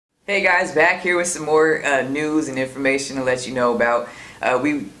Hey guys, back here with some more news and information to let you know about.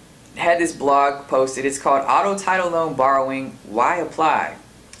 We had this blog posted. It's called Auto Title Loan Borrowing, Why Apply?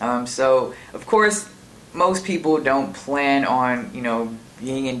 So, of course, most people don't plan on,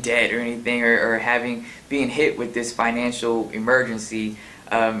 being in debt or anything or being hit with this financial emergency.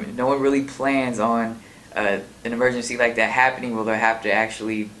 No one really plans on an emergency like that happening where they'll have to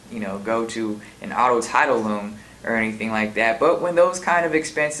actually, go to an auto title loan or anything like that. But when those kind of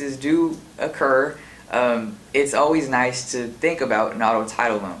expenses do occur, it's always nice to think about an auto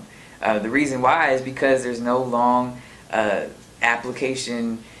title loan. The reason why is because there's no long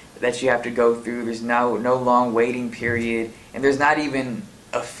application that you have to go through. There's no long waiting period, and there's not even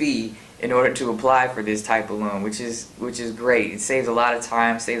a fee in order to apply for this type of loan, which is great. It saves a lot of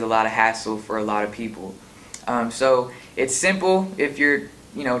time, saves a lot of hassle for a lot of people. So it's simple. If you're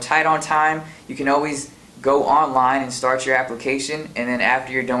tight on time, you can always go online and start your application, and then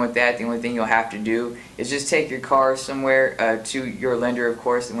after you're done with that, the only thing you'll have to do is just take your car somewhere to your lender, of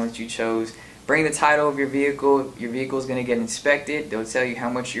course, the one that you chose. Bring the title of your vehicle. Your vehicle is going to get inspected. They'll tell you how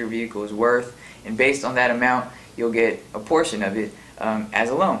much your vehicle is worth, and based on that amount, you'll get a portion of it as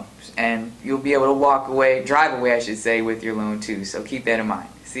a loan, and you'll be able to drive away, I should say, with your loan too. So keep that in mind.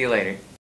 See you later.